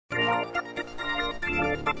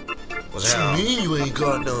What you mean you ain't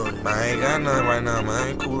got none? I ain't got none right now,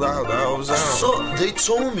 man. Cool out, dog. What's up? So, they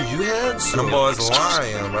told me you had some. Them boys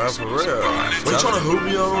lying, bro, for real. They trying to hook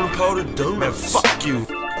me out on the powdered donut. Man, fuck you.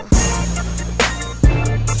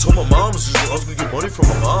 I told my mom I was gonna get money from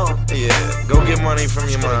my mom. Yeah, go get money from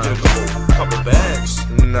your mom. Get a couple bags.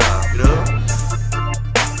 Nah. You know?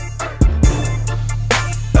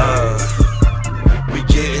 We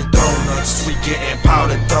getting donuts, we getting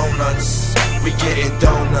powdered donuts. We getting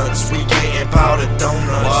donuts, we getting powdered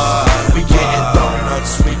donuts. We getting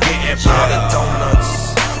donuts, we getting powdered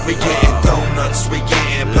donuts. We getting donuts, we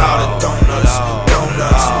getting powdered donuts.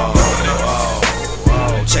 Donuts.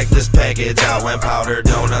 Check this package out. When powdered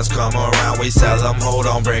donuts come around, we sell them, hold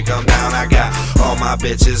on, break them down. I got all my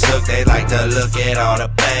bitches hooked, they like to look at all the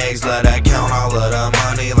bags. Let her count all of the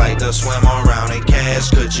money, like to swim around in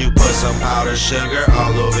cash. Could you put some powdered sugar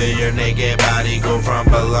all over your naked body? Go from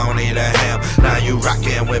bologna to ham, now you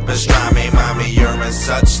rockin' with pastrami. Mommy, you're in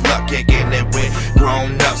such luck, kicking it with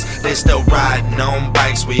grown-ups. They still riding on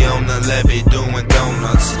bikes, we on the levee doing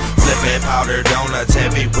donuts. Flipping powdered donuts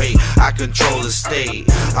heavyweight, I control the state.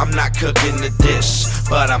 I'm not cooking the dish,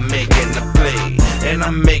 but I'm making the plate, and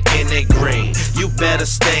I'm making it great. You better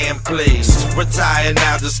stay in place. Retire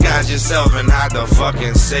now, disguise yourself and hide the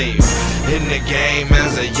fucking safe. In the game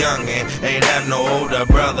as a youngin', ain't have no older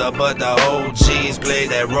brother, but the OGs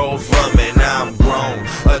played that role for me. Now I'm grown,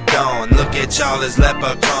 adorned. Look at y'all as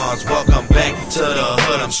leprechauns. Welcome back to the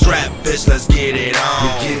hood. I'm strapped, bitch. Let's get it on.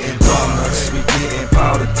 We getting donuts, we getting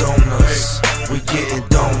powdered donuts. We getting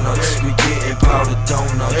donuts, we getting powdered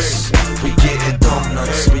donuts. We getting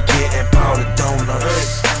donuts, we getting powdered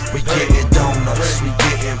donuts. We getting donuts, we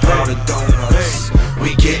getting powdered donuts.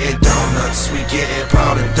 We getting donuts, we getting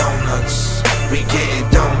powdered donuts. We getting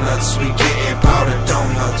donuts, we getting powdered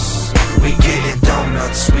donuts. We getting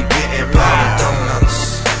donuts, we getting powdered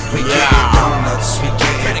donuts. We getting donuts, we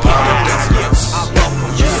getting powdered donuts.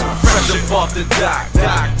 Fresh up off the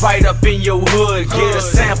dock, right up in your hood. Get a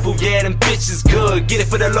sample, yeah, them bitches good. Get it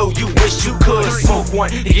for the low, you wish you could. Smoke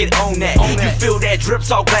one and get on that. You feel that drip,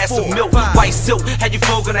 all glass of milk, white silk. How you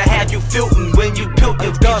feel gonna have you filtin' when you pilt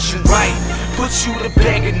your get you right. Put you to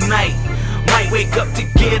bed at night. Might wake up to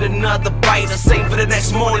get another bite. The same for the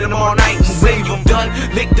next morning, tomorrow night. And when you're done,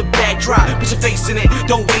 lick the back dry. Put your face in it,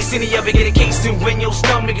 don't waste any of it. Get a case in when your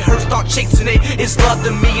stomach hurts, start chasing it. It's love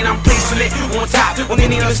to me and I'm placing it on top, on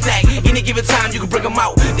any other stack. Any given time, you can bring them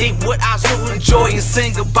out. They what I so enjoy and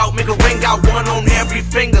sing about. Make a ring out, one on every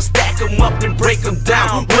finger. Stack them up and break them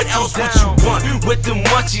down. What else would you want with them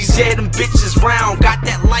munchies? Yeah, them bitches round. Got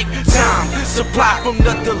that lifetime supply from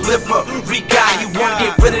the delivery guy. You wanna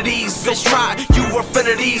get rid of these, bitch, try. You are friend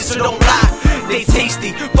of these, so don't lie. They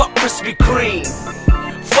tasty, fuck Krispy Kreme.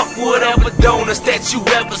 Fuck whatever donuts that you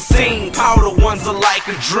ever seen. Powder ones are like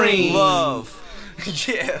a dream. Love.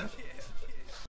 Yeah.